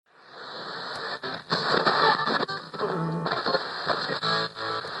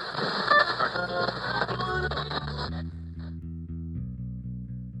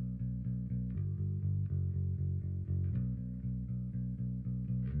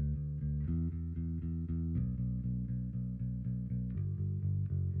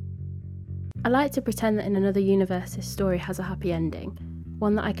I like to pretend that in another universe this story has a happy ending,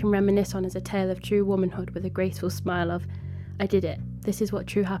 one that I can reminisce on as a tale of true womanhood with a graceful smile of, I did it, this is what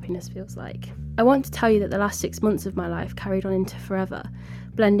true happiness feels like. I want to tell you that the last 6 months of my life carried on into forever,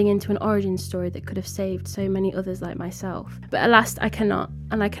 blending into an origin story that could have saved so many others like myself. But alas, I cannot,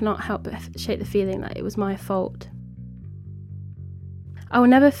 and I cannot help but shake the feeling that it was my fault. I will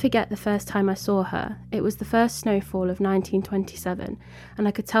never forget the first time I saw her. It was the first snowfall of 1927, and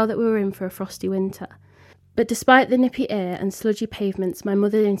I could tell that we were in for a frosty winter. But despite the nippy air and sludgy pavements, my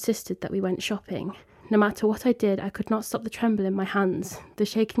mother insisted that we went shopping. No matter what I did, I could not stop the tremble in my hands, the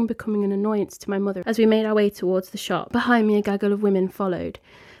shaking becoming an annoyance to my mother as we made our way towards the shop. Behind me, a gaggle of women followed.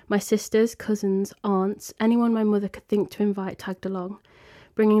 My sisters, cousins, aunts, anyone my mother could think to invite tagged along,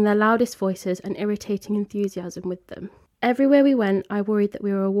 bringing their loudest voices and irritating enthusiasm with them. Everywhere we went, I worried that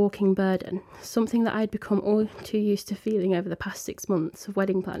we were a walking burden, something that I had become all too used to feeling over the past 6 months of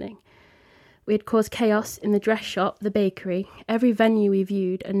wedding planning. We had caused chaos in the dress shop, the bakery, every venue we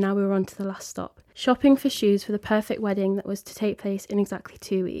viewed, and now we were on to the last stop. Shopping for shoes for the perfect wedding that was to take place in exactly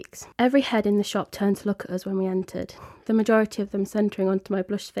 2 weeks. Every head in the shop turned to look at us when we entered, the majority of them centering onto my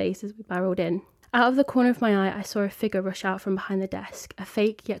blushed face as we barreled in. Out of the corner of my eye, I saw a figure rush out from behind the desk, a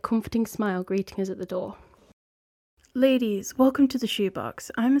fake yet comforting smile greeting us at the door. Ladies, welcome to the Shoebox.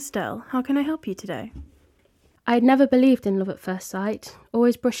 I'm Estelle. How can I help you today? I had never believed in love at first sight,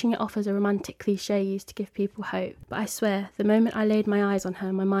 always brushing it off as a romantic cliché used to give people hope. But I swear, the moment I laid my eyes on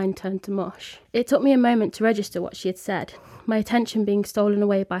her, my mind turned to mush. It took me a moment to register what she had said, my attention being stolen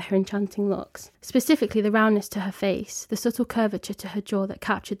away by her enchanting looks. Specifically the roundness to her face, the subtle curvature to her jaw that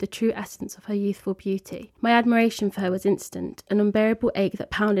captured the true essence of her youthful beauty. My admiration for her was instant, an unbearable ache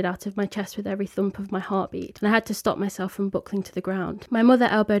that pounded out of my chest with every thump of my heartbeat, and I had to stop myself from buckling to the ground. My mother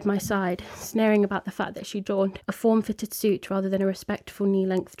elbowed my side, sneering about the fact that she'd drawn a form-fitted suit rather than a respectful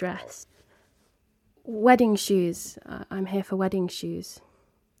knee-length dress. Wedding shoes. I'm here for wedding shoes.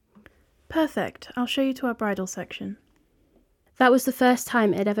 Perfect. I'll show you to our bridal section. That was the first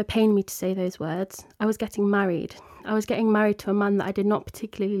time it had ever pained me to say those words. I was getting married. I was getting married to a man that I did not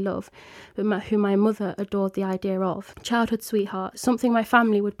particularly love, but who my mother adored the idea of. Childhood sweetheart, something my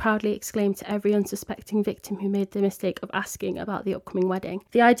family would proudly exclaim to every unsuspecting victim who made the mistake of asking about the upcoming wedding.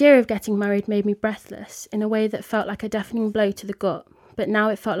 The idea of getting married made me breathless, in a way that felt like a deafening blow to the gut, but now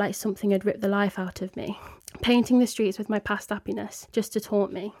it felt like something had ripped the life out of me, painting the streets with my past happiness, just to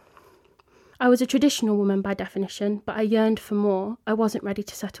taunt me. I was a traditional woman by definition, but I yearned for more. I wasn't ready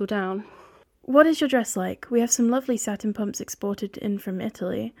to settle down. What is your dress like? We have some lovely satin pumps exported in from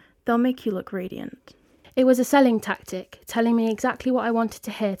Italy. They'll make you look radiant. It was a selling tactic, telling me exactly what I wanted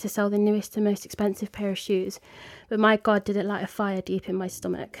to hear to sell the newest and most expensive pair of shoes, but my God, did it light a fire deep in my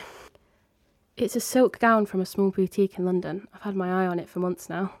stomach. It's a silk gown from a small boutique in London. I've had my eye on it for months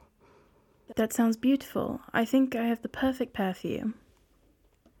now. That sounds beautiful. I think I have the perfect pair for you.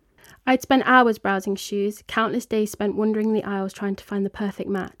 I'd spent hours browsing shoes, countless days spent wandering the aisles trying to find the perfect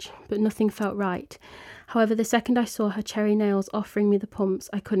match, but nothing felt right. However, the second I saw her cherry nails offering me the pumps,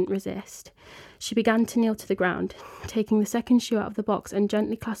 I couldn't resist. She began to kneel to the ground, taking the second shoe out of the box and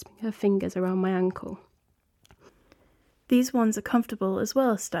gently clasping her fingers around my ankle. These ones are comfortable as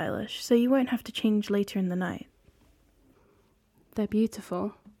well as stylish, so you won't have to change later in the night. They're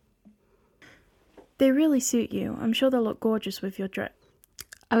beautiful. They really suit you. I'm sure they'll look gorgeous with your dress.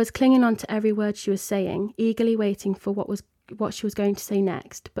 I was clinging on to every word she was saying, eagerly waiting for what she was going to say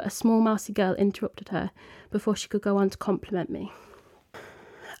next, but a small mousy girl interrupted her before she could go on to compliment me.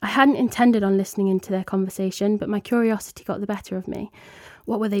 I hadn't intended on listening into their conversation, but my curiosity got the better of me.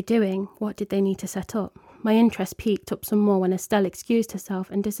 What were they doing? What did they need to set up? My interest peaked up some more when Estelle excused herself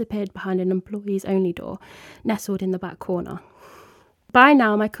and disappeared behind an employees-only door, nestled in the back corner. By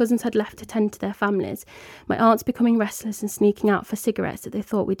now, my cousins had left to tend to their families, my aunts becoming restless and sneaking out for cigarettes that they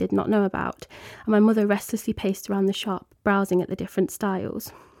thought we did not know about, and my mother restlessly paced around the shop, browsing at the different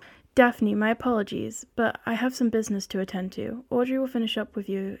styles. Daphne, my apologies, but I have some business to attend to. Audrey will finish up with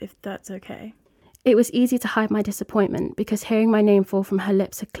you if that's okay. It was easy to hide my disappointment, because hearing my name fall from her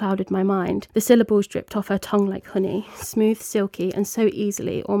lips had clouded my mind. The syllables dripped off her tongue like honey, smooth, silky, and so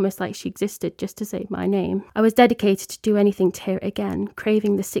easily, almost like she existed just to say my name. I was dedicated to do anything to hear it again,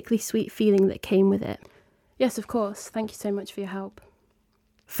 craving the sickly sweet feeling that came with it. Yes, of course. Thank you so much for your help.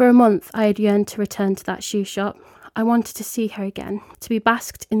 For a month, I had yearned to return to that shoe shop. I wanted to see her again, to be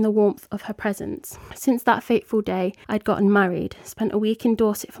basked in the warmth of her presence. Since that fateful day, I'd gotten married, spent a week in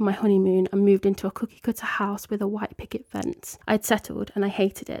Dorset for my honeymoon, and moved into a cookie-cutter house with a white picket fence. I'd settled, and I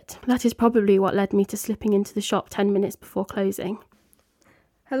hated it. That is probably what led me to slipping into the shop 10 minutes before closing.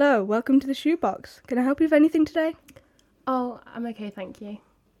 Hello, welcome to the Shoebox. Can I help you with anything today? Oh, I'm okay, thank you.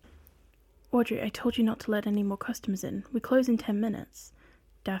 Audrey, I told you not to let any more customers in. We close in 10 minutes.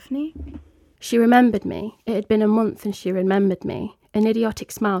 Daphne? She remembered me. It had been a month and she remembered me. An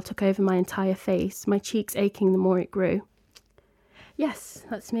idiotic smile took over my entire face, my cheeks aching the more it grew. Yes,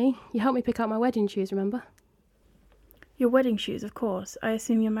 that's me. You helped me pick out my wedding shoes, remember? Your wedding shoes, of course. I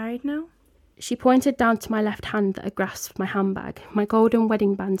assume you're married now? She pointed down to my left hand that had grasped my handbag, my golden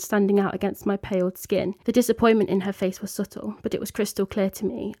wedding band standing out against my paled skin. The disappointment in her face was subtle, but it was crystal clear to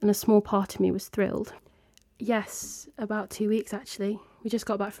me, and a small part of me was thrilled. Yes, about 2 weeks actually. We just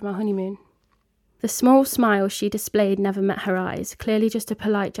got back from our honeymoon. The small smile she displayed never met her eyes, clearly just a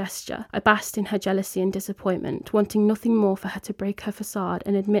polite gesture. I basked in her jealousy and disappointment, wanting nothing more for her to break her facade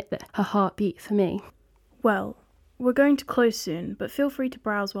and admit that her heart beat for me. Well, we're going to close soon, but feel free to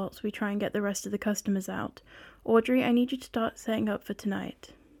browse whilst we try and get the rest of the customers out. Audrey, I need you to start setting up for tonight.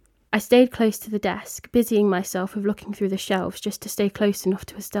 I stayed close to the desk, busying myself with looking through the shelves just to stay close enough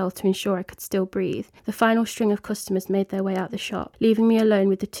to Estelle to ensure I could still breathe. The final string of customers made their way out the shop, leaving me alone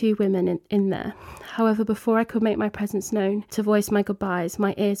with the two women in there. However, before I could make my presence known, to voice my goodbyes,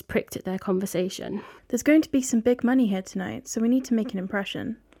 my ears pricked at their conversation. There's going to be some big money here tonight, so we need to make an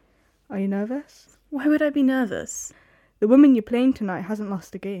impression. Are you nervous? Why would I be nervous? The woman you're playing tonight hasn't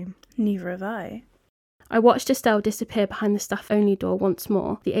lost a game. Neither have I. I watched Estelle disappear behind the staff-only door once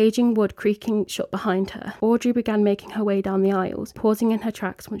more, the aging wood creaking shut behind her. Audrey began making her way down the aisles, pausing in her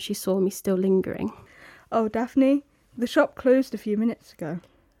tracks once she saw me still lingering. Oh, Daphne, the shop closed a few minutes ago.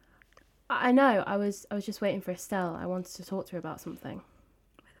 I know, I was just waiting for Estelle. I wanted to talk to her about something.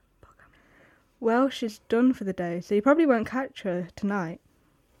 Well, she's done for the day, so you probably won't catch her tonight.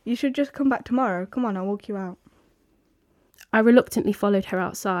 You should just come back tomorrow. Come on, I'll walk you out. I reluctantly followed her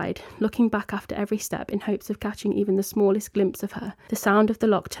outside, looking back after every step in hopes of catching even the smallest glimpse of her. The sound of the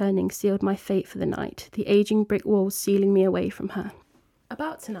lock turning sealed my fate for the night, the aging brick walls sealing me away from her.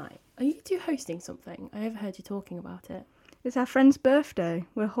 About tonight, are you two hosting something? I overheard you talking about it. It's our friend's birthday.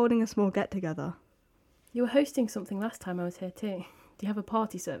 We're holding a small get-together. You were hosting something last time I was here too. Do you have a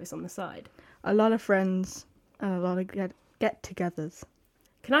party service on the side? A lot of friends and a lot of get-togethers.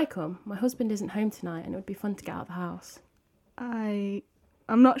 Can I come? My husband isn't home tonight and it would be fun to get out of the house. I'm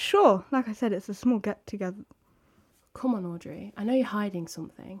not sure. Like I said, it's a small get-together. Come on, Audrey. I know you're hiding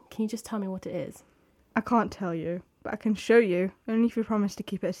something. Can you just tell me what it is? I can't tell you, but I can show you, only if you promise to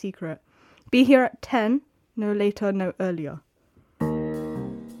keep it a secret. Be here at 10, no later, no earlier.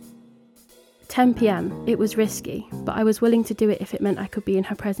 10 p.m. It was risky, but I was willing to do it if it meant I could be in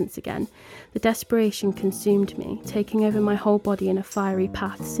her presence again. The desperation consumed me, taking over my whole body in a fiery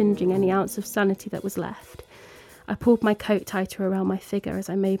path, singeing any ounce of sanity that was left. I pulled my coat tighter around my figure as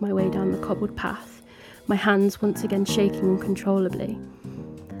I made my way down the cobbled path, my hands once again shaking uncontrollably.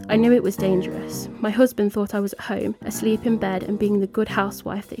 I knew it was dangerous. My husband thought I was at home, asleep in bed and being the good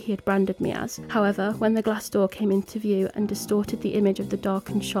housewife that he had branded me as. However, when the glass door came into view and distorted the image of the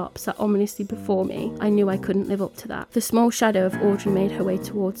darkened shop sat ominously before me, I knew I couldn't live up to that. The small shadow of Audrey made her way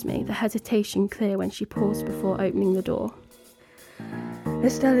towards me, the hesitation clear when she paused before opening the door.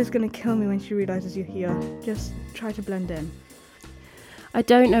 Estelle is going to kill me when she realises you're here. Just try to blend in. I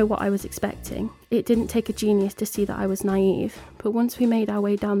don't know what I was expecting. It didn't take a genius to see that I was naive, but once we made our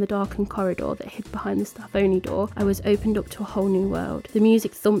way down the darkened corridor that hid behind the staff-only door, I was opened up to a whole new world. The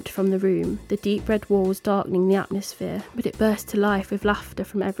music thumped from the room, the deep red walls darkening the atmosphere, but it burst to life with laughter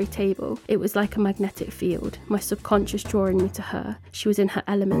from every table. It was like a magnetic field, my subconscious drawing me to her. She was in her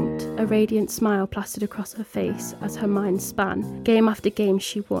element. A radiant smile plastered across her face as her mind span. Game after game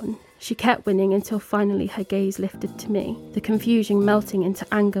she won. She kept winning until finally her gaze lifted to me, the confusion melting into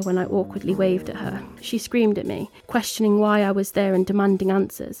anger when I awkwardly waved at her. She screamed at me, questioning why I was there and demanding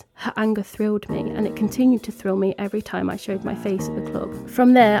answers. Her anger thrilled me, and it continued to thrill me every time I showed my face at the club.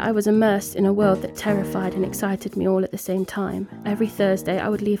 From there, I was immersed in a world that terrified and excited me all at the same time. Every Thursday, I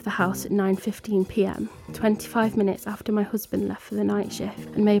would leave the house at 9:15 p.m, 25 minutes after my husband left for the night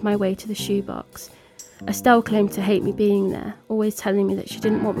shift, and made my way to the shoebox. Estelle claimed to hate me being there, always telling me that she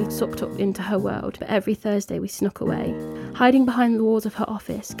didn't want me sucked up into her world, but every Thursday we snuck away. Hiding behind the walls of her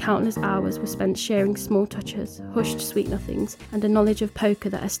office, countless hours were spent sharing small touches, hushed sweet nothings, and a knowledge of poker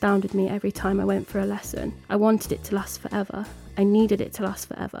that astounded me every time I went for a lesson. I wanted it to last forever. I needed it to last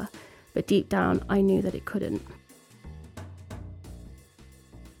forever, but deep down I knew that it couldn't.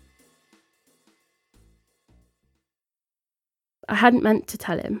 I hadn't meant to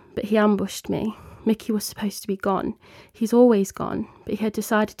tell him, but he ambushed me. Mickey was supposed to be gone. He's always gone, but he had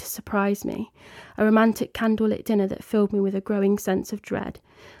decided to surprise me. A romantic candlelit dinner that filled me with a growing sense of dread.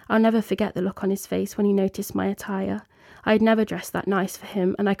 I'll never forget the look on his face when he noticed my attire. I had never dressed that nice for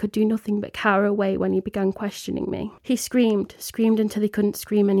him, and I could do nothing but cower away when he began questioning me. He screamed until he couldn't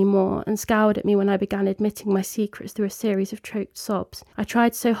scream anymore, and scowled at me when I began admitting my secrets through a series of choked sobs. I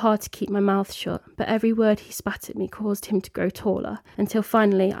tried so hard to keep my mouth shut, but every word he spat at me caused him to grow taller, until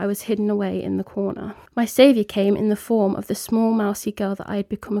finally I was hidden away in the corner. My saviour came in the form of the small mousy girl that I had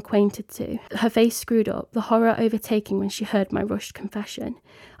become acquainted to. Her face screwed up, the horror overtaking when she heard my rushed confession.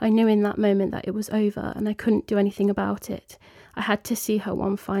 I knew in that moment that it was over, and I couldn't do anything about it. I had to see her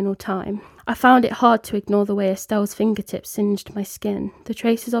one final time. I found it hard to ignore the way Estelle's fingertips singed my skin, the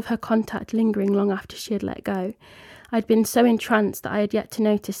traces of her contact lingering long after she had let go. I'd been so entranced that I had yet to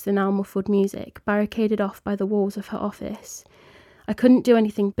notice the now muffled music, barricaded off by the walls of her office. I couldn't do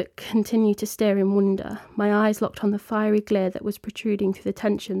anything but continue to stare in wonder, my eyes locked on the fiery glare that was protruding through the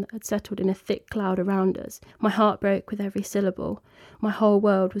tension that had settled in a thick cloud around us. My heart broke with every syllable. My whole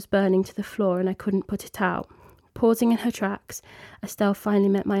world was burning to the floor, and I couldn't put it out. Pausing in her tracks, Estelle finally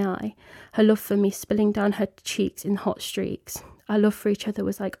met my eye, her love for me spilling down her cheeks in hot streaks. Our love for each other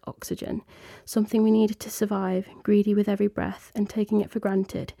was like oxygen, something we needed to survive, greedy with every breath and taking it for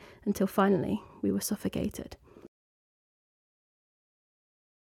granted, until finally we were suffocated.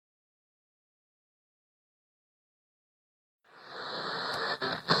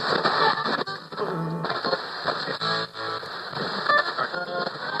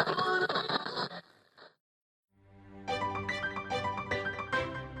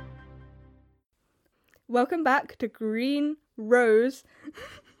 Welcome back to Green Rose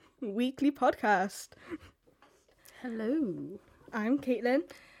Weekly Podcast. Hello. I'm Caitlin.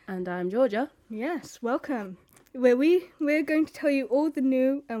 And I'm Georgia. Yes, welcome. We're going to tell you all the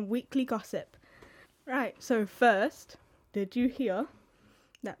new and weekly gossip. Right, so first, did you hear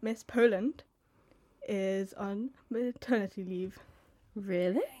that Miss Poland is on maternity leave?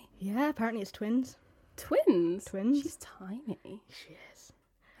 Really? Yeah, apparently it's twins. Twins? Twins. She's tiny. She is.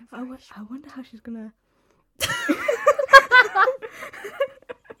 I wonder how she's gonna...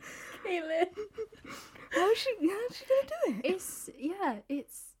 Caitlin. How's she gonna do it?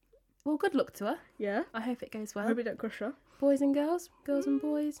 It's well, good luck to her. Yeah. I hope it goes I well. hope you don't crush her. Boys and girls and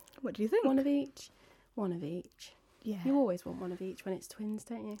boys. What do you think? One of each. Yeah. You always want one of each when it's twins,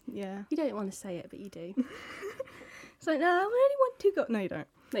 don't you? Yeah. You don't want to say it, but you do. It's like, no, I only want two girls. No, you don't.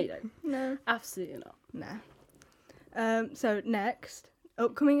 No, you don't. No. Absolutely not. Nah. So next,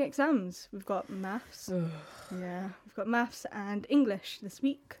 upcoming exams. We've got maths. Yeah. We've got maths and English this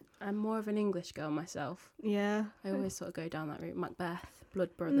week. I'm more of an English girl myself. Yeah. I always sort of go down that route. Macbeth, Blood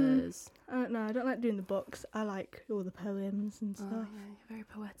Brothers. I don't know. I don't like doing the books. I like all the poems and stuff. Oh, yeah, you're very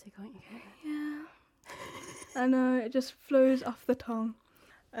poetic, aren't you, Kate? Yeah. I know, it just flows off the tongue.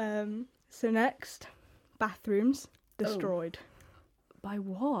 So next, bathrooms destroyed. By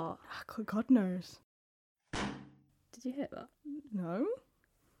what? God knows. Did you hear that? No?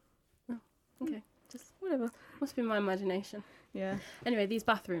 Okay, just whatever. Must be my imagination. Yeah. Anyway, these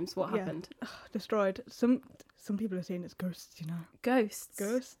bathrooms, what Yeah. happened? Destroyed. Some people are saying it's ghosts, you know. Ghosts.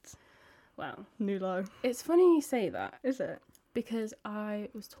 Ghosts? Wow. New low. It's funny you say that Is it? because I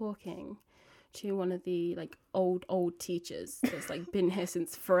was talking to one of the old teachers that's been here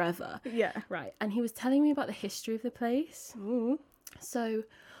since forever. Yeah. Right. And he was telling me about the history of the place. Ooh. So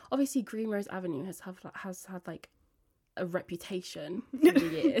obviously Green Rose Avenue has had a reputation through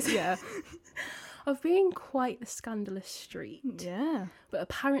the years. Yeah. Of being quite the scandalous street. Yeah. But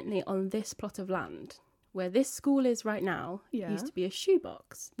apparently on this plot of land, where this school is right now, used to be a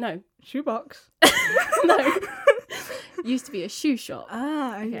shoebox. No. Shoebox? No. Used to be a shoe shop.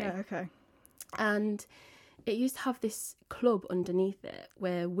 Ah, Okay. yeah, okay. And it used to have this club underneath it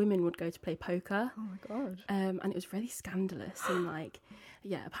where women would go to play poker. Oh my god. And it was really scandalous. And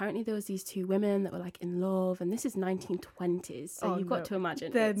apparently there was these two women that were in love. And this is 1920s. So you've got to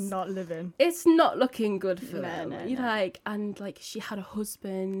imagine. They're not living. It's not looking good for them. No. And she had a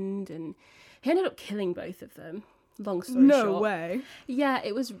husband and he ended up killing both of them. Long story short. No way. Yeah,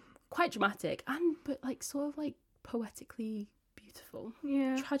 it was quite dramatic but sort of poetically beautiful.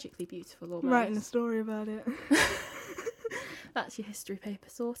 Yeah. Tragically beautiful almost. Writing a story about it. That's your history paper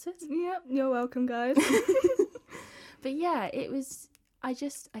sorted. Yep, you're welcome, guys. But yeah, I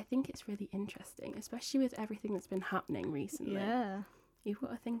think it's really interesting, especially with everything that's been happening recently. Yeah. You've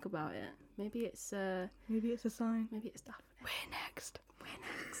got to think about it. Maybe it's Maybe it's a sign. maybe it's Daphne. We're next.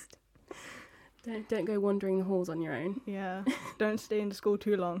 Don't go wandering the halls on your own. Yeah. Don't stay in the school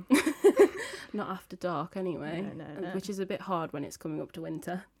too long. Not after dark anyway. No. Which is a bit hard when it's coming up to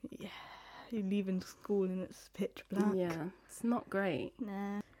winter. Yeah. You're leaving school and it's pitch black. Yeah, it's not great.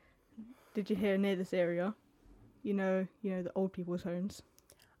 Nah. Did you hear near this area? You know the old people's homes?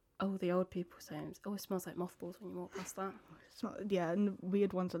 Oh, the old people's homes. Oh, it smells like mothballs when you walk past that. It's not, yeah, and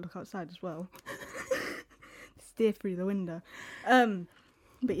weird ones that look outside as well. Steer through the window.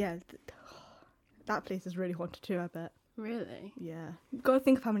 But yeah, that place is really haunted too, I bet. Really? Yeah. You've got to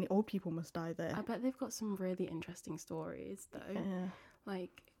think of how many old people must die there. I bet they've got some really interesting stories, though. Yeah.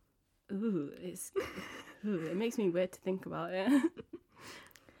 Like, ooh, it makes me weird to think about it.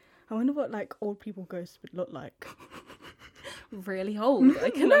 I wonder what, like, old people ghosts would look like. Really old, I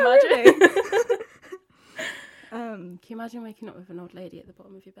can imagine. Can you imagine waking up with an old lady at the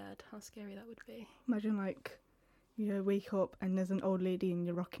bottom of your bed? How scary that would be. Imagine, like, you wake up and there's an old lady in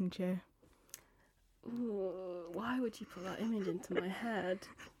your rocking chair. Ooh, why would you put that image into my head?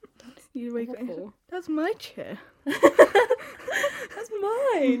 You wake up and Awful. that's my chair. That's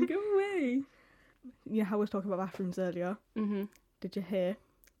mine. Go away. You know how we was talking about bathrooms earlier? Mhm. Did you hear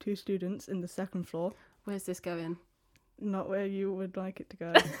 2 students in the 2nd floor? Where's this going? Not where you would like it to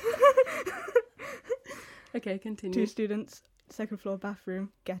go. Okay, continue. 2 students, 2nd floor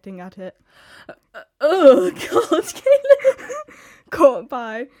bathroom, getting at it. Oh God, Caleb. Caught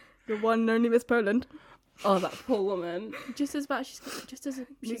by the one and only Miss Poland. Oh, that poor woman. Just as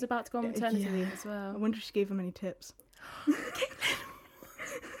she's about to go on maternity Yeah. leave as I well. wonder if she gave him any tips.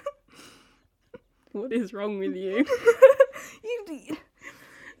 What is wrong with you?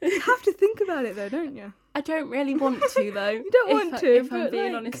 You have to think about it though, don't you? I don't really want to, though. You don't want to, if I'm but,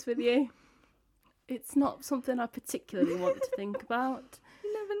 being like- honest with you. It's not something I particularly want to think about.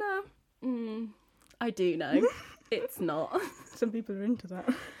 You never know. I do know. It's not. Some people are into that.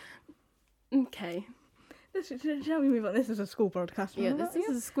 Okay. Shall we move on? This is a school broadcast. Yeah, remember this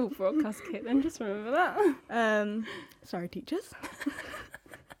that? is a school broadcast, Caitlin. Just remember that. Sorry, teachers.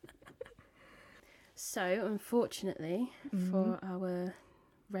 So, unfortunately, for our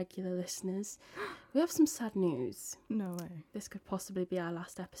regular listeners, we have some sad news. No way. This could possibly be our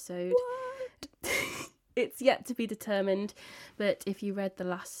last episode. It's yet to be determined, but if you read the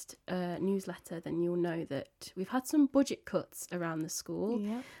last newsletter, then you'll know that we've had some budget cuts around the school,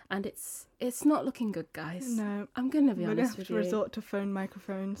 Yeah. and it's not looking good, guys. No. I'm going to be We're gonna honest have with to you. resort to phone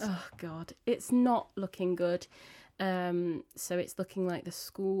microphones. Oh God, it's not looking good. So it's looking like the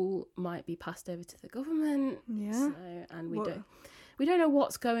school might be passed over to the government. Yeah. So, and What- we don't know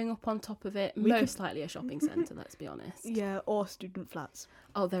what's going up on top of it. We Most likely a shopping centre. Let's be honest. Yeah, or student flats.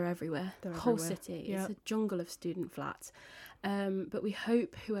 Oh, they're everywhere. They're The whole everywhere. city. Yeah. It's a jungle of student flats. But we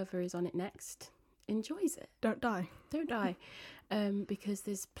hope whoever is on it next enjoys it. Don't die. Don't die. Because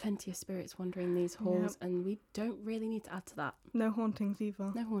there's plenty of spirits wandering these halls, and we don't really need to add to that. No hauntings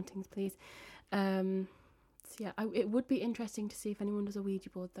either. No hauntings, please. So yeah, it would be interesting to see if anyone does a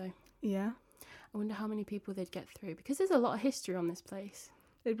Ouija board, though. Yeah. I wonder how many people they'd get through, because there's a lot of history on this place.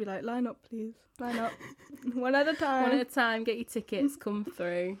 They'd be like, line up, please. Line up. One at a time. One at a time, get your tickets, come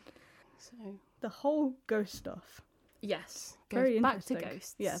through. So, The whole ghost stuff. yes. Very back interesting. to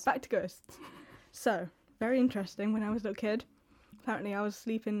ghosts. Yeah, back to ghosts. So, very interesting. When I was a little kid, apparently I was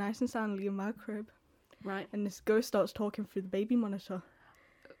sleeping nice and soundly in my crib, Right. and this ghost starts talking through the baby monitor.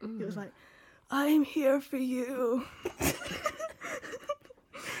 Ooh. It was like, I'm here for you.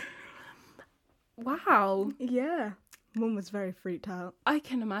 Wow. Yeah. Mum was very freaked out. I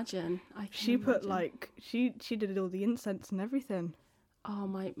can imagine. She put like, she did all the incense and everything. Oh,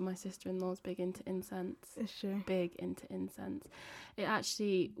 my sister-in-law's big into incense. Is she? Big into incense. It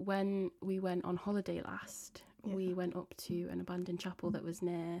actually, when we went on holiday last, we went up to an abandoned chapel that was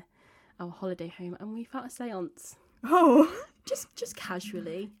near our holiday home, and we found a seance. Oh. Just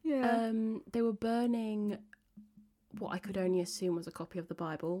casually. Yeah. They were burning what I could only assume was a copy of the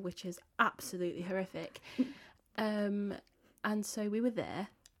Bible, which is absolutely horrific. And so we were there,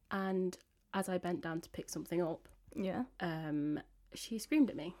 and as I bent down to pick something up, Yeah. she screamed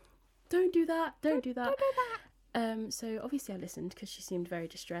at me, "Don't do that! Don't do that!" So obviously I listened because she seemed very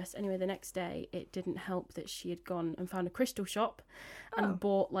distressed. Anyway, the next day it didn't help that she had gone and found a crystal shop and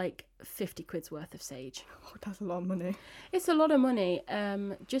bought like 50 quid's worth of sage. Oh, that's a lot of money. It's a lot of money,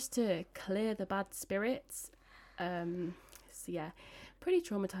 just to clear the bad spirits. So yeah, pretty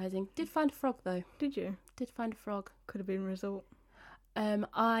traumatizing. Did find a frog though. Did you? Did find a frog. Could have been a result.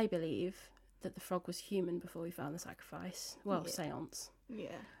 I believe that the frog was human before we found the sacrifice. Well, Yeah. seance.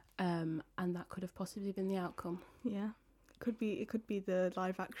 Yeah. And that could have possibly been the outcome. Yeah. It could be the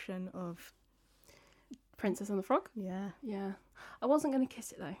live action of. Princess and the Frog? Yeah. Yeah. I wasn't going to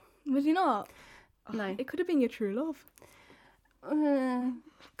kiss it though. Was he not? Oh, No. It could have been your true love.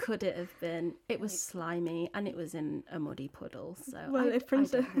 Could it have been? It was slimy and it was in a muddy puddle. So Well, I if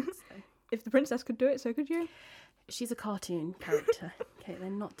Princess- don't think so. If the princess could do it, so could you. She's a cartoon character,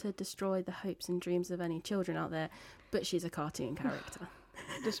 Caitlin, not to destroy the hopes and dreams of any children out there, but she's a cartoon character.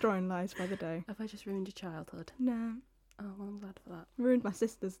 Destroying lives by the day. Have I just ruined your childhood? No. Oh, well, I'm glad for that. Ruined my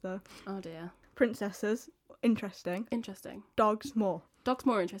sisters, though. Oh, dear. Princesses, interesting. Interesting. Dogs, more. Dogs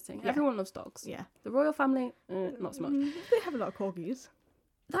more interesting. Yeah. Everyone loves dogs. Yeah. The royal family, not so much. They have a lot of corgis.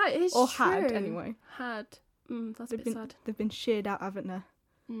 That is Or true. had, anyway. Had. That's a bit sad. They've been sheared out, haven't they?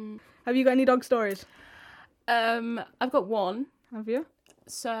 Mm. Have you got any dog stories? I've got one. Have you?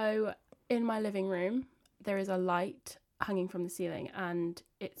 So, in my living room, there is a light hanging from the ceiling, and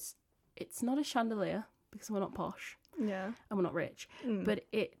it's not a chandelier, because we're not posh, Yeah. and we're not rich, Mm. but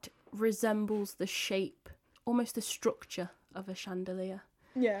it resembles the shape, almost the structure of a chandelier.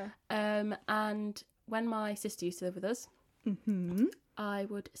 Yeah. And when my sister used to live with us, Mm-hmm. I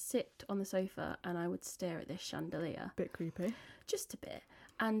would sit on the sofa and I would stare at this chandelier, Bit creepy. just a bit.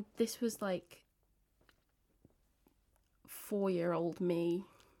 And this was like 4-year-old me,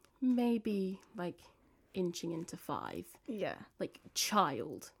 maybe like inching into 5, Yeah. like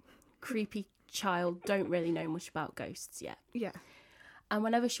child, creepy child, don't really know much about ghosts yet. Yeah. And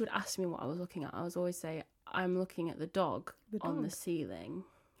whenever she would ask me what I was looking at, I was always say, I'm looking at the dog on the dog. ceiling.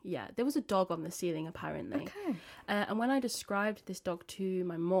 Yeah, there was a dog on the ceiling apparently. Okay. And when I described this dog to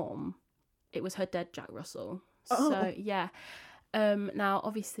my mum, it was her dead Jack Russell. Oh. So, yeah. Now,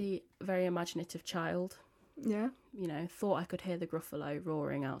 obviously, very imaginative child. Yeah. You know, thought I could hear the Gruffalo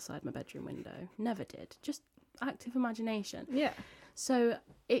roaring outside my bedroom window. Never did. Just active imagination. Yeah. So,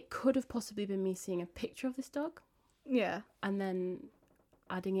 it could have possibly been me seeing a picture of this dog Yeah. and then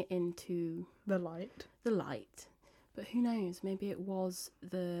adding it into The light. the light. But who knows? Maybe it was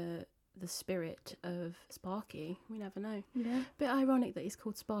the spirit of Sparky. We never know. Yeah. Bit ironic that he's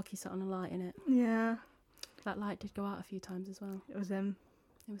called Sparky, sat on a light in it. Yeah. That light did go out a few times as well. It was him.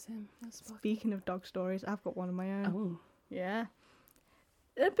 It was him. It was Sparky. Speaking of dog stories, I've got one of my own. Oh, Yeah.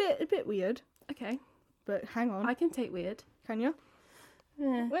 A bit weird, okay. but hang on. I can take weird. Can you?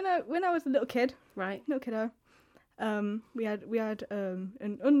 Yeah. When I was a little kid, Right. little kiddo, we had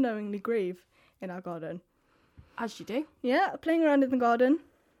an unknowingly grave in our garden. As you do. Yeah, playing around in the garden,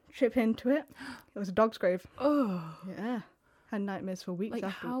 trip into it. It was a dog's grave. Oh. Yeah, had nightmares for weeks Like,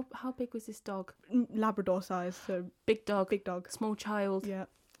 after. how big was this dog? Labrador size, so Big dog. big dog. Small child. Yeah,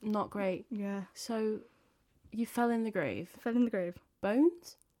 Not great. yeah. So, you fell in the grave. Fell in the grave.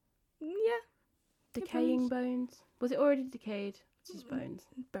 Bones? Yeah, Decaying bones? Was it already decayed? Just bones.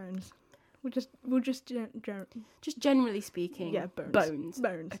 bones. We'll just Just generally speaking. yeah, bones. Bones.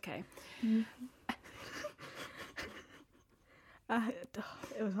 Bones. Okay.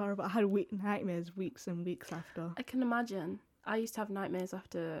 It was horrible. I had nightmares weeks and weeks after. I can imagine. I used to have nightmares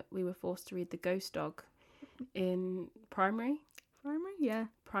after we were forced to read The Ghost Dog in primary. Primary? Yeah.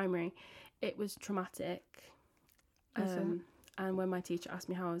 Primary. It was traumatic. Was it? And when my teacher asked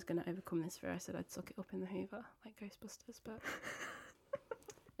me how I was going to overcome this fear, I said I'd suck it up in the Hoover, like Ghostbusters, but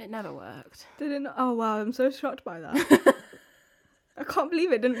it never worked. Did it not? Oh wow, I'm so shocked by that. I can't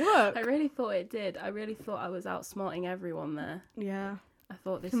believe it didn't work. I really thought it did. I really thought I was outsmarting everyone there. Yeah. I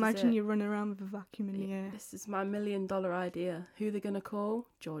thought this Imagine is it. you running around with a vacuum in the air. This is my $1 million idea. Who they're going to call?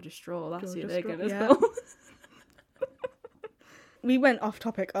 Georgia Straw. That's Georgia who they're Straw, going to yeah. call. We went off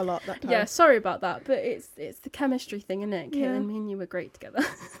topic a lot that time. Yeah, sorry about that, but it's the chemistry thing, isn't it? Yeah. Caitlin, me and you were great together.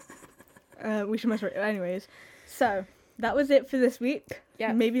 We should measure it. Anyways, so that was it for this week.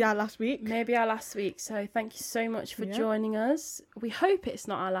 Yeah. Maybe our last week. Maybe our last week. So thank you so much for Yeah. joining us. We hope it's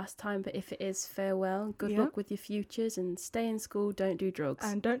not our last time, but if it is, farewell. Good Yeah. luck with your futures and stay in school. Don't do drugs.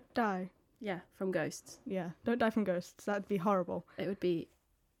 And don't die. Yeah, from ghosts. Yeah, don't die from ghosts. That'd be horrible. It would be,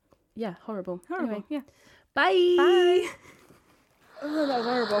 yeah, horrible. Horrible. Anyway, Yeah. bye. Bye. Oh, that was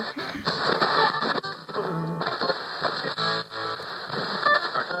horrible.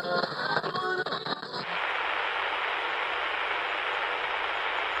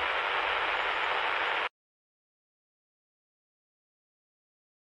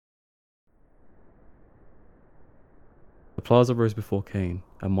 The plaza rose before Cain,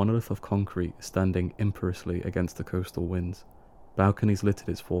 a monolith of concrete standing imperiously against the coastal winds. Balconies littered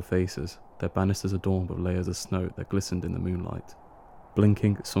its four faces, their banisters adorned with layers of snow that glistened in the moonlight.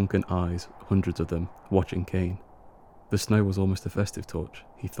 Blinking, sunken eyes, hundreds of them, watching Cain. The snow was almost a festive touch,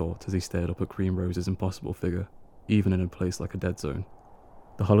 he thought as he stared up at Cream Rose's impossible figure, even in a place like a dead zone.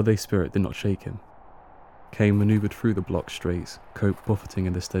 The holiday spirit did not shake him. Cain manoeuvred through the blocked straits, coat buffeting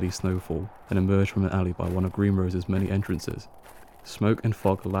in the steady snowfall, and emerged from an alley by one of Green Rose's many entrances. Smoke and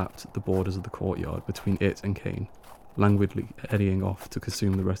fog lapped the borders of the courtyard between it and Cain, languidly eddying off to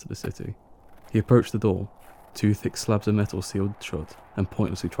consume the rest of the city. He approached the door. Two thick slabs of metal sealed shut, and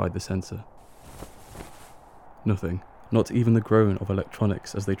pointlessly tried the sensor. Nothing. Not even the groan of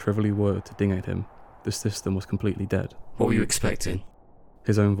electronics as they trivially whirred to ding at him. The system was completely dead. What were you expecting?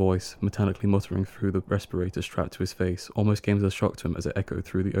 His own voice, metallically muttering through the respirator strapped to his face, almost came as a shock to him as it echoed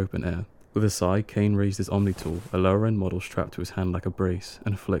through the open air. With a sigh, Kane raised his Omni tool, a lower-end model strapped to his hand like a brace,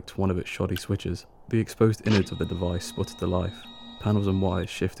 and flicked one of its shoddy switches. The exposed innards of the device sputtered to life, panels and wires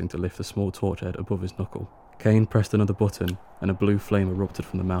shifting to lift a small torch head above his knuckle. Kane pressed another button, and a blue flame erupted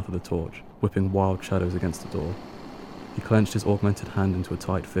from the mouth of the torch, whipping wild shadows against the door. He clenched his augmented hand into a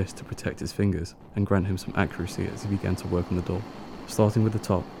tight fist to protect his fingers, and grant him some accuracy as he began to work on the door. Starting with the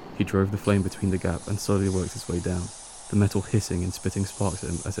top, he drove the flame between the gap and slowly worked his way down, the metal hissing and spitting sparks at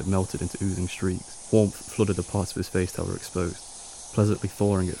him as it melted into oozing streaks. Warmth flooded the parts of his face that were exposed, pleasantly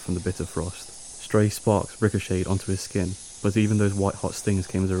thawing it from the bitter frost. Stray sparks ricocheted onto his skin, but even those white-hot stings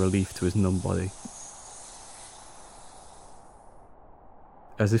came as a relief to his numb body.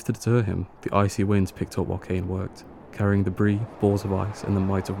 As if to deter him, the icy winds picked up while Kane worked. Carrying debris, balls of ice, and the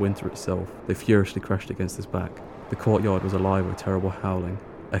might of winter itself, they furiously crashed against his back. The courtyard was alive with terrible howling,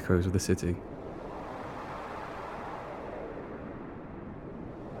 echoes of the city.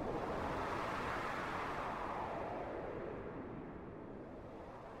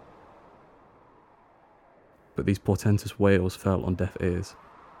 But these portentous wails fell on deaf ears.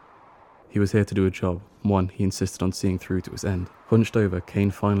 He was here to do a job, one he insisted on seeing through to its end. Hunched over,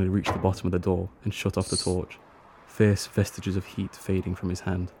 Kane finally reached the bottom of the door and shut off the torch. Fierce vestiges of heat fading from his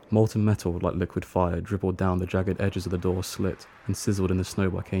hand. Molten metal, like liquid fire, dribbled down the jagged edges of the door's slit and sizzled in the snow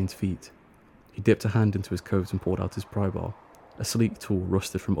by Kane's feet. He dipped a hand into his coat and pulled out his pry bar, a sleek tool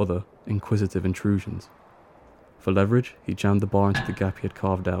rusted from other, inquisitive intrusions. For leverage, he jammed the bar into the gap he had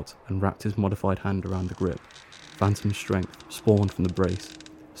carved out and wrapped his modified hand around the grip. Phantom strength, spawned from the brace,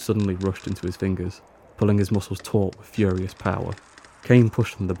 suddenly rushed into his fingers, pulling his muscles taut with furious power. Kane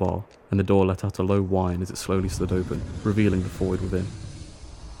pushed on the bar, and the door let out a low whine as it slowly slid open, revealing the void within.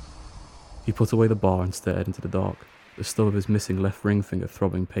 He put away the bar and stared into the dark, the stub of his missing left ring finger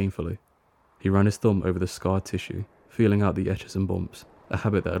throbbing painfully. He ran his thumb over the scarred tissue, feeling out the etches and bumps, a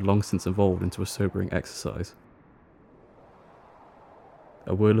habit that had long since evolved into a sobering exercise.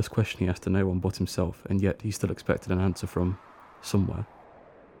 A wordless question he asked to no one but himself, and yet he still expected an answer from somewhere.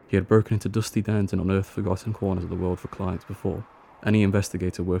 He had broken into dusty dens and unearthed forgotten corners of the world for clients before. Any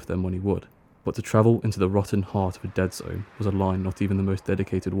investigator worth their money would. But to travel into the rotten heart of a dead zone was a line not even the most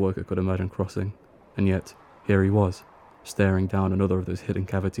dedicated worker could imagine crossing. And yet, here he was, staring down another of those hidden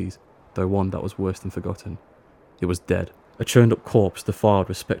cavities, though one that was worse than forgotten. It was dead. A churned-up corpse defiled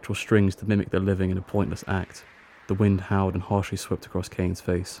with spectral strings to mimic the living in a pointless act. The wind howled and harshly swept across Kane's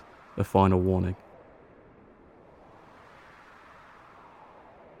face. A final warning.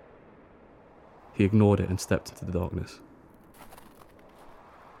 He ignored it and stepped into the darkness.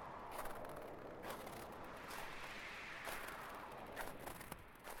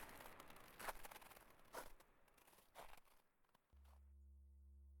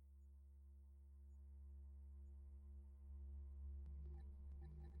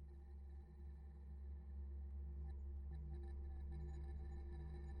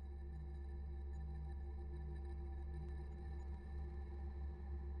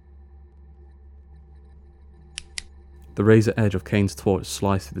 The razor edge of Kane's torch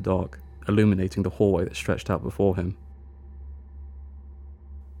sliced through the dark, illuminating the hallway that stretched out before him.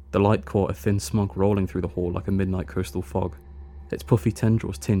 The light caught a thin smog rolling through the hall like a midnight coastal fog, its puffy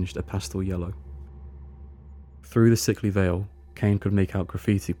tendrils tinged a pastel yellow. Through the sickly veil, Kane could make out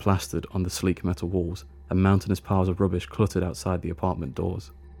graffiti plastered on the sleek metal walls, and mountainous piles of rubbish cluttered outside the apartment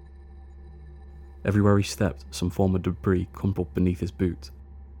doors. Everywhere he stepped, some form of debris crumpled beneath his boot.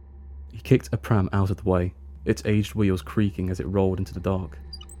 He kicked a pram out of the way, its aged wheels creaking as it rolled into the dark,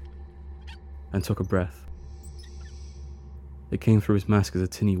 and took a breath. It came through his mask as a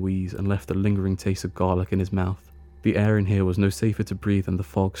tinny wheeze and left a lingering taste of garlic in his mouth. The air in here was no safer to breathe than the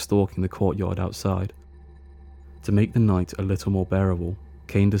fog stalking the courtyard outside. To make the night a little more bearable,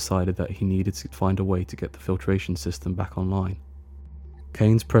 Kane decided that he needed to find a way to get the filtration system back online.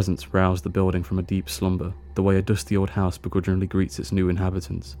 Kane's presence roused the building from a deep slumber, the way a dusty old house begrudgingly greets its new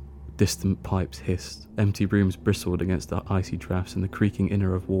inhabitants. Distant pipes hissed, empty rooms bristled against the icy drafts, and the creaking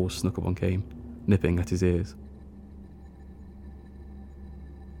inner of walls snuck up on Kane, nipping at his ears.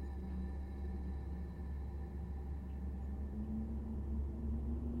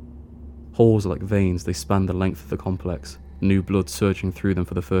 Halls like veins, they spanned the length of the complex, new blood surging through them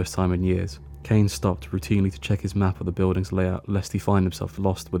for the first time in years. Kane stopped routinely to check his map of the building's layout, lest he find himself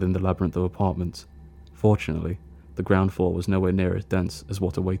lost within the labyrinth of apartments. Fortunately, the ground floor was nowhere near as dense as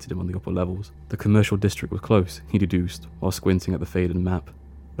what awaited him on the upper levels. The commercial district was close, he deduced, while squinting at the faded map.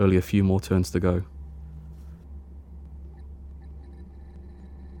 Only a few more turns to go.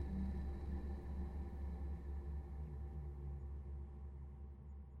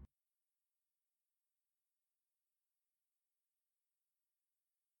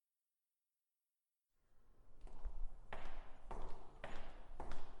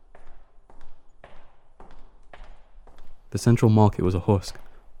 The central market was a husk.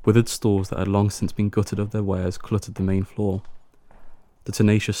 Withered stores that had long since been gutted of their wares cluttered the main floor. The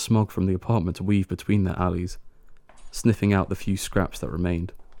tenacious smog from the apartments weaved between their alleys, sniffing out the few scraps that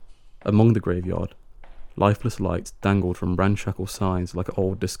remained. Among the graveyard, lifeless lights dangled from ramshackle signs like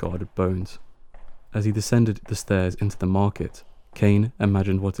old discarded bones. As he descended the stairs into the market, Kane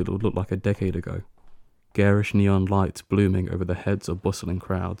imagined what it would look like a decade ago. Garish neon lights blooming over the heads of bustling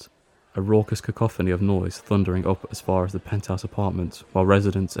crowds, a raucous cacophony of noise thundering up as far as the penthouse apartments, while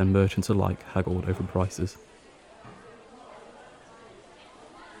residents and merchants alike haggled over prices.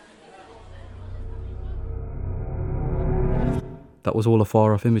 That was all a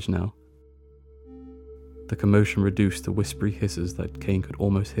far-off image now. The commotion reduced to whispery hisses that Kane could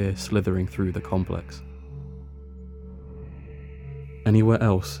almost hear slithering through the complex. Anywhere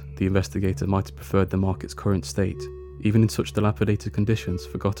else, the investigator might have preferred the market's current state. Even in such dilapidated conditions,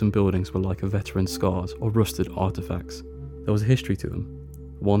 forgotten buildings were like a veteran's scars or rusted artifacts. There was a history to them,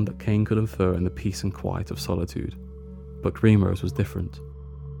 one that Kane could infer in the peace and quiet of solitude. But Greenrose was different.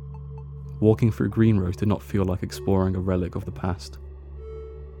 Walking through Greenrose did not feel like exploring a relic of the past.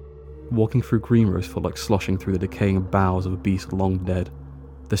 Walking through Greenrose felt like sloshing through the decaying bowels of a beast long dead,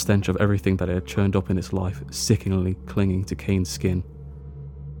 the stench of everything that it had churned up in its life sickeningly clinging to Kane's skin.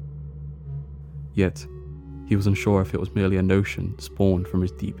 Yet, he was unsure if it was merely a notion spawned from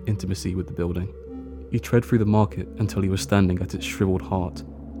his deep intimacy with the building. He tread through the market until he was standing at its shriveled heart,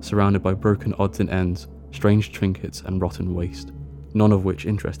 surrounded by broken odds and ends, strange trinkets and rotten waste, none of which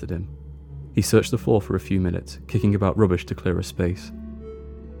interested him. He searched the floor for a few minutes, kicking about rubbish to clear a space,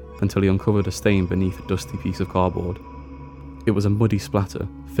 until he uncovered a stain beneath a dusty piece of cardboard. It was a muddy splatter,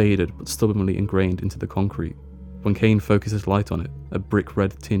 faded but stubbornly ingrained into the concrete. When Kane focused his light on it, a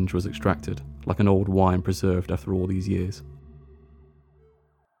brick-red tinge was extracted, like an old wine preserved after all these years.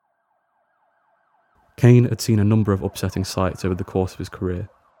 Kane had seen a number of upsetting sights over the course of his career.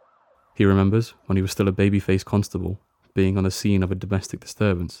 He remembers, when he was still a baby-faced constable, being on the scene of a domestic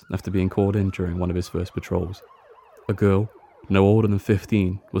disturbance after being called in during one of his first patrols. A girl, no older than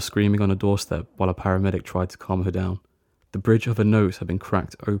 15, was screaming on a doorstep while a paramedic tried to calm her down. The bridge of her nose had been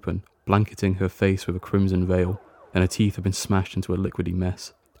cracked open, blanketing her face with a crimson veil, and her teeth had been smashed into a liquidy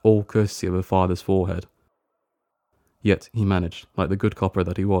mess, all courtesy of her father's forehead. Yet he managed, like the good copper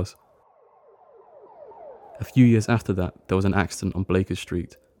that he was. A few years after that, there was an accident on Blaker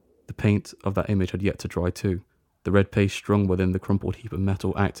Street. The paint of that image had yet to dry too, the red paste strung within the crumpled heap of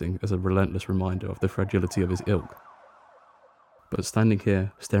metal acting as a relentless reminder of the fragility of his ilk. But standing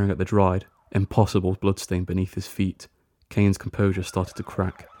here, staring at the dried, impossible bloodstain beneath his feet, Kane's composure started to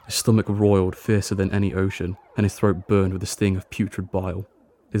crack. His stomach roiled fiercer than any ocean, and his throat burned with the sting of putrid bile.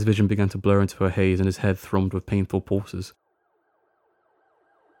 His vision began to blur into a haze, and his head thrummed with painful pulses.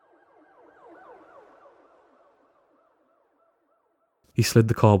 He slid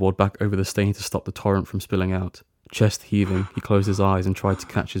the cardboard back over the stain to stop the torrent from spilling out. Chest heaving, he closed his eyes and tried to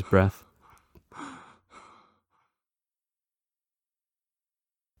catch his breath.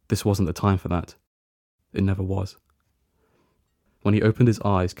 This wasn't the time for that. It never was. When he opened his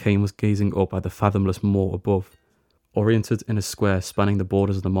eyes, Kane was gazing up at the fathomless moor above. Oriented in a square spanning the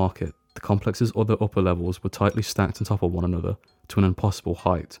borders of the market, the complex's other upper levels were tightly stacked on top of one another to an impossible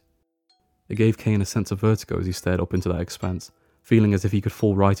height. It gave Kane a sense of vertigo as he stared up into that expanse, feeling as if he could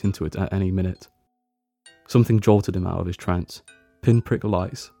fall right into it at any minute. Something jolted him out of his trance. Pinprick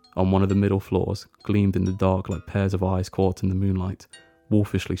lights on one of the middle floors gleamed in the dark like pairs of eyes caught in the moonlight,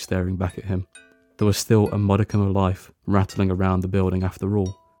 wolfishly staring back at him. There was still a modicum of life rattling around the building after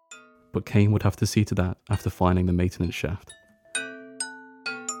all, but Kane would have to see to that after finding the maintenance shaft.